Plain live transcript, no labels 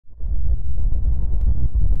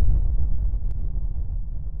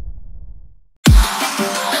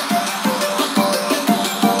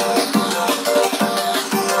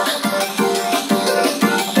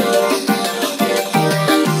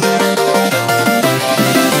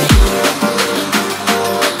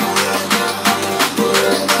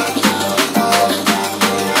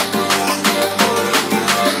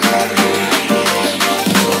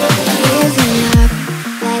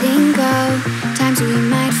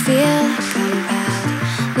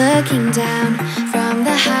looking down from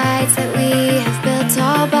the heights that we have built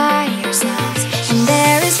all by ourselves. And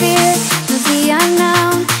there is fear of the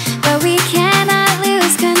unknown, but we cannot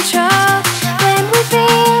lose control when we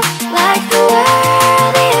feel like the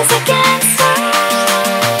world is against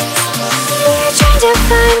us. We're trying to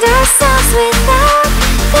find ourselves without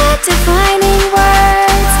the defining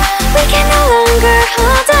words. We can no longer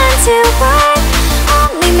hold on to what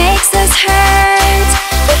only makes us hurt.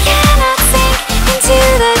 We cannot sink into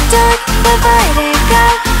the dark. The vertigo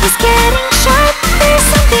is getting sharp. There's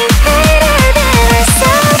something greater than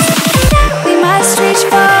ourselves that we must reach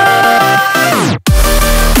for.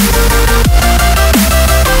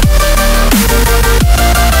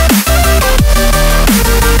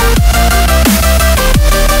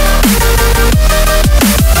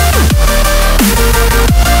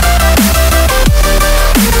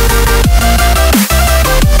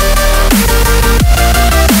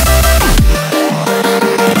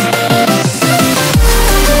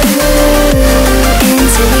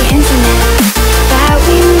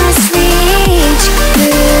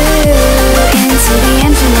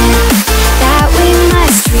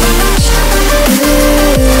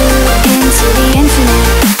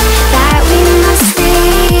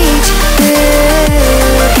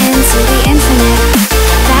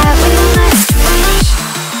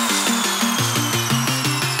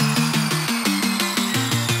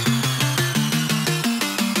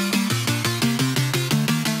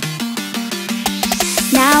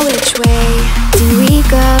 Now which way do we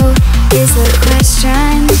go is the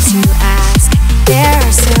question to ask. There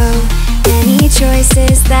are so many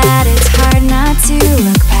choices that it's hard not to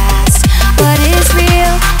look past. What is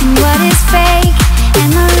real and what is fake,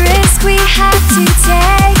 and the risk we have to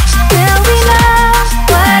take. Will we know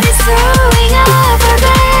what is throwing off our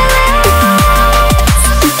balance?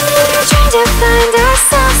 We're trying to find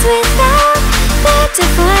ourselves without the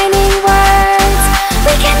defining words.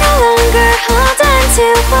 We can no longer hold on to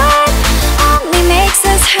what only makes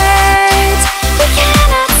us hurt. We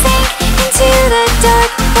cannot sink into the dark.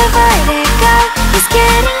 The vertigo is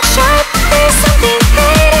getting sharp.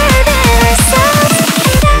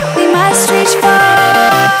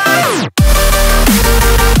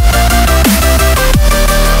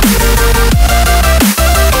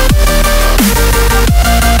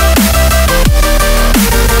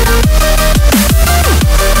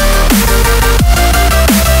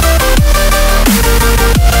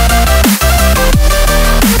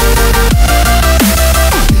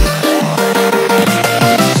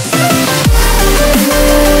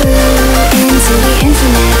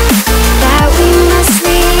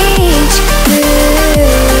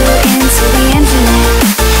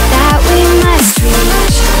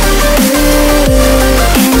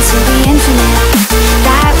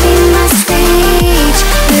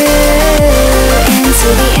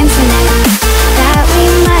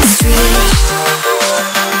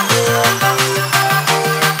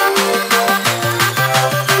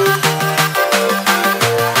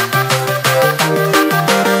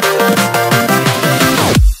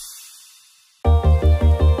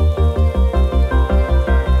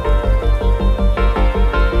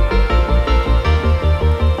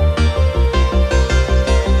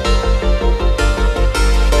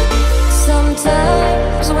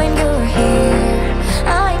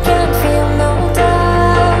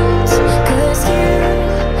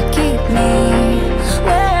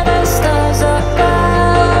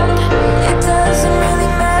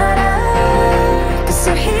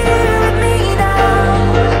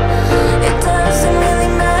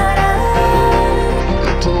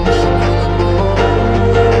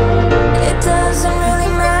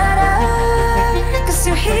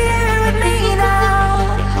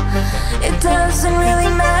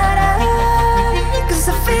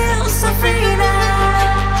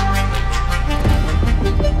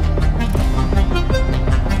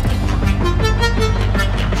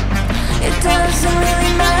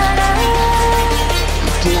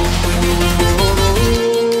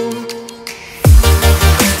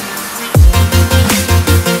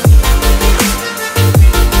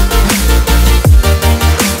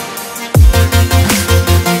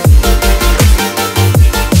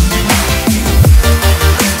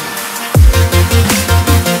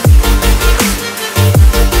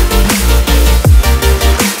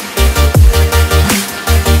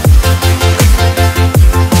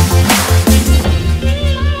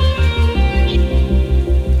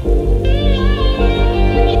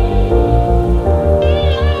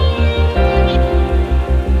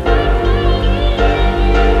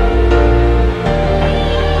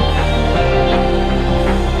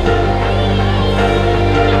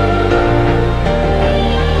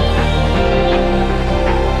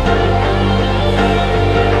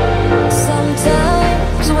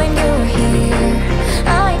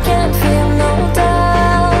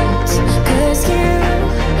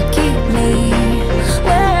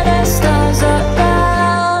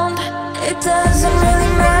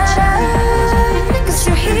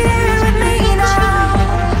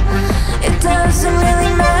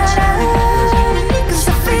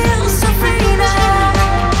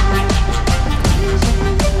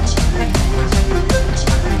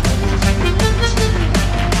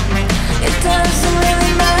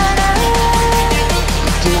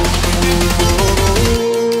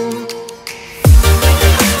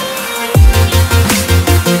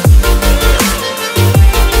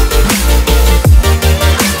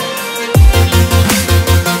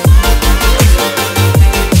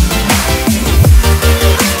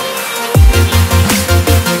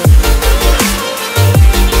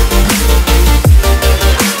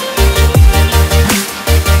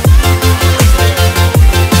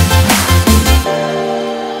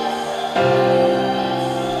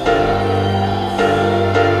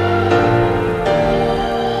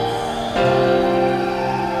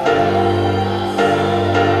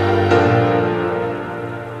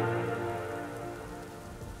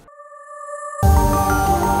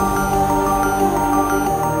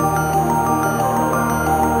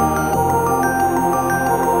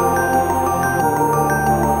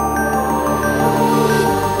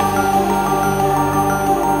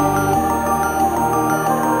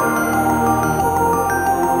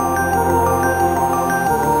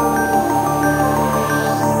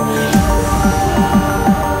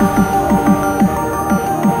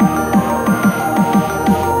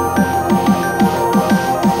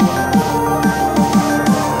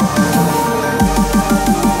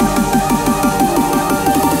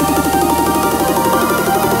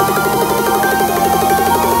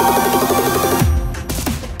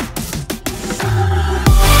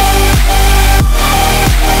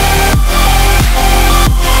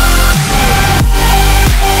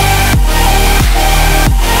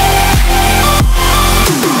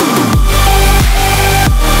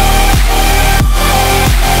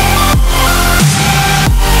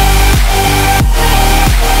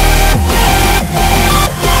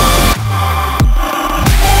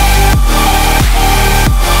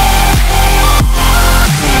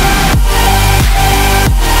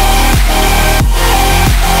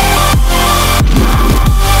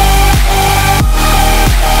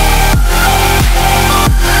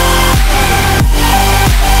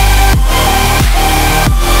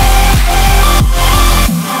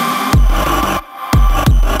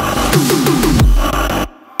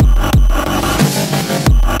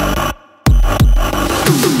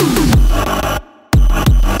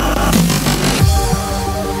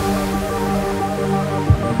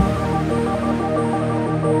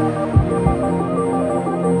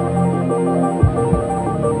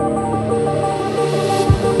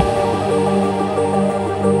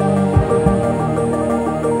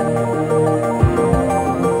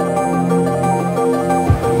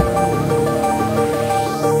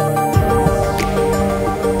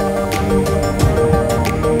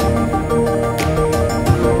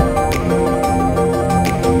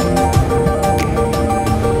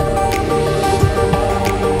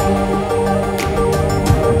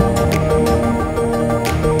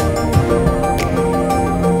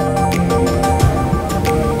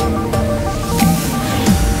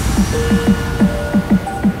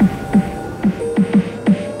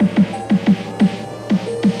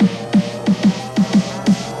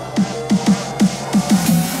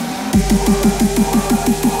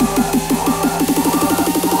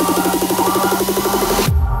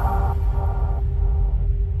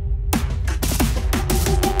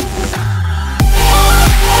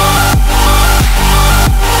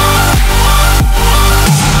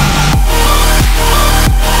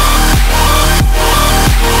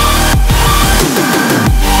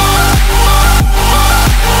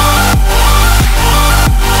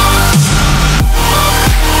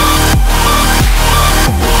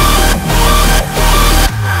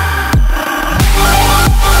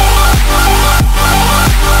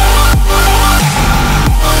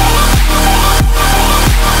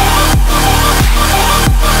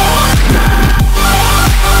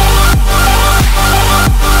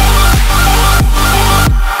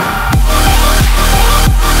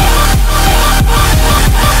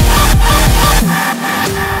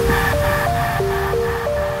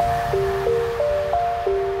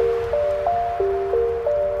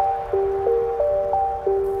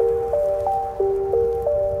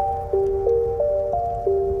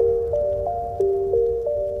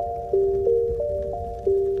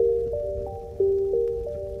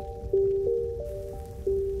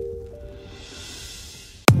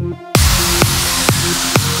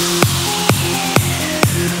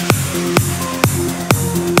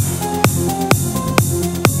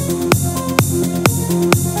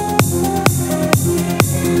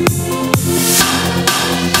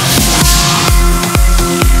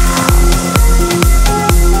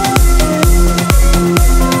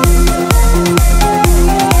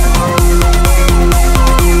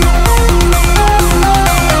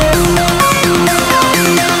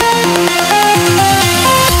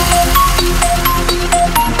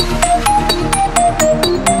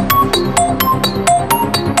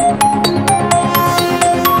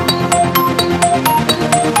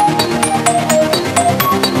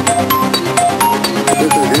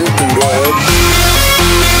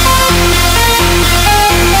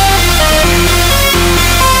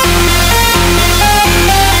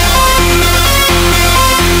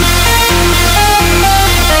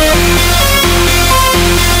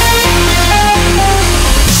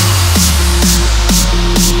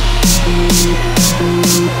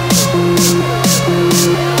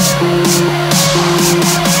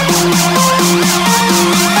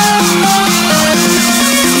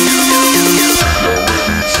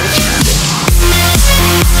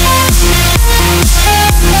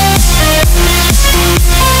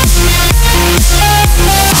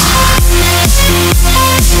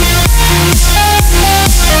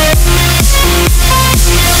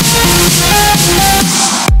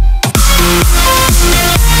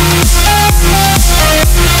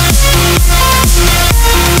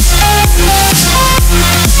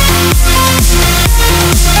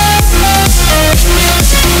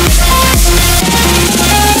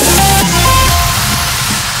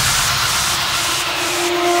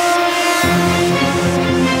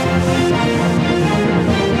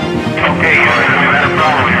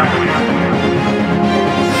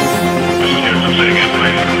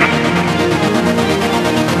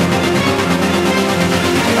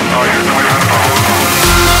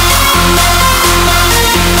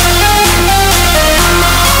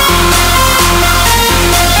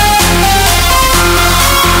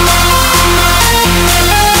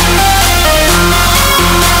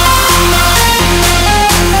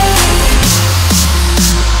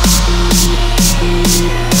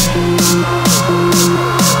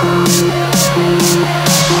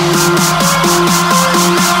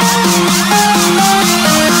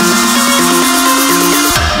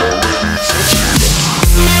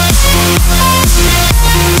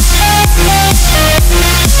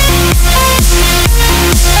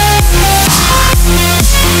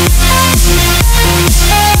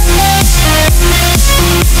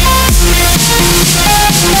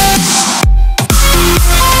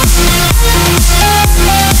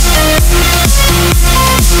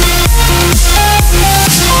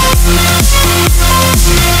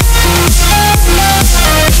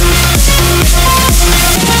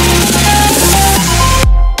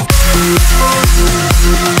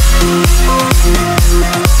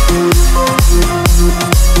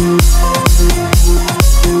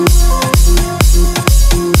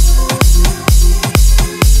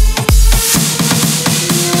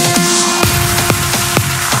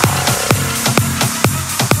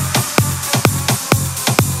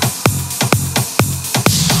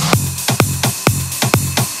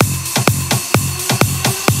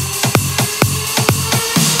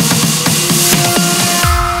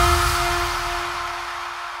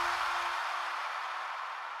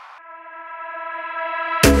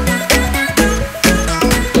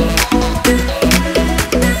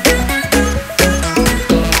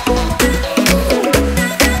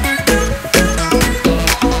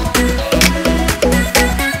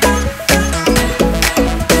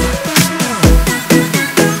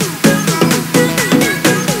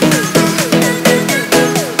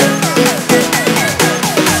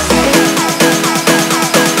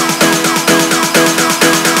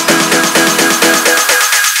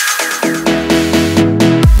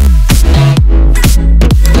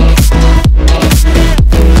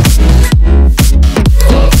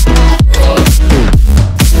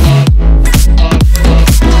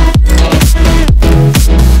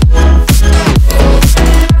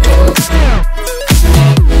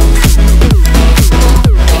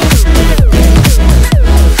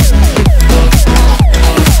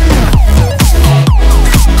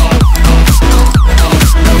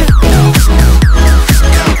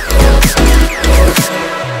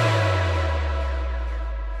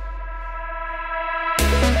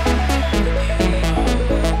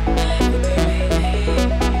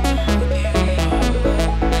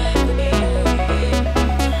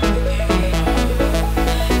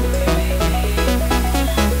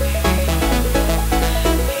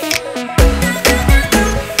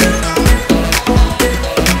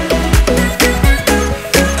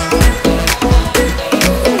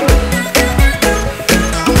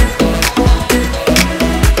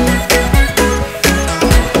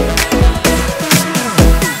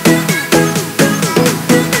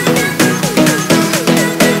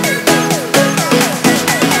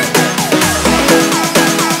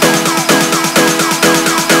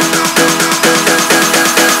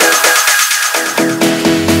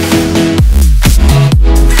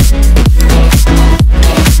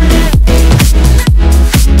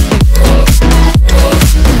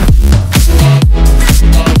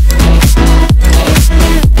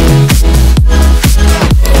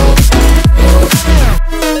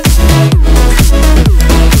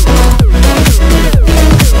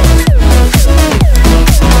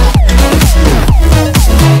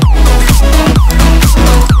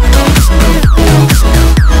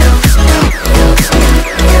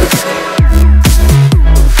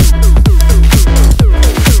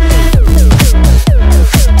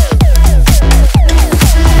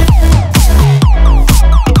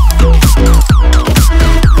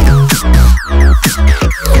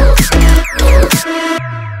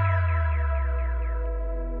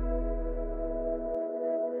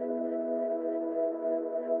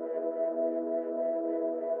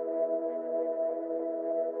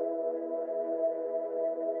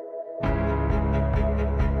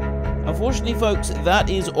 Unfortunately, folks, that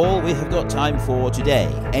is all we have got time for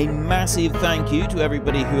today. A massive thank you to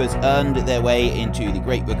everybody who has earned their way into the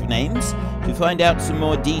Great Book of Names. To find out some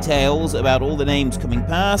more details about all the names coming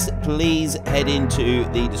past, please head into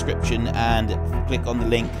the description and click on the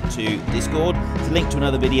link to Discord. It's a link to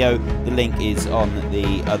another video. The link is on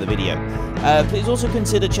the other video. Please also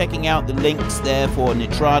consider checking out the links there for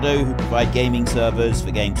Nitrado, who provide gaming servers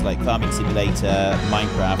for games like Farming Simulator,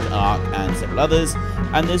 Minecraft, Ark, and several others.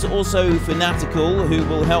 And there's also Fanatical, who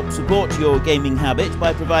will help support your gaming habit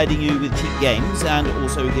by providing you with cheap games and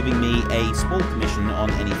also giving me a small commission on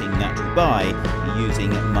anything that you buy using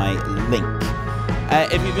my link.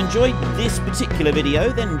 If you've enjoyed this particular video,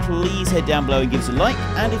 then please head down below and give us a like.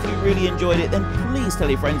 And if you really enjoyed it, then please tell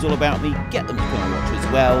your friends all about me. Get them to come and watch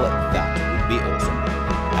as well. That would be awesome.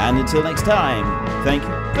 And until next time, thank you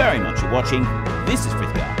very much for watching. This is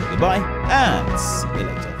Frithgar. Goodbye, and see you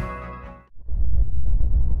later.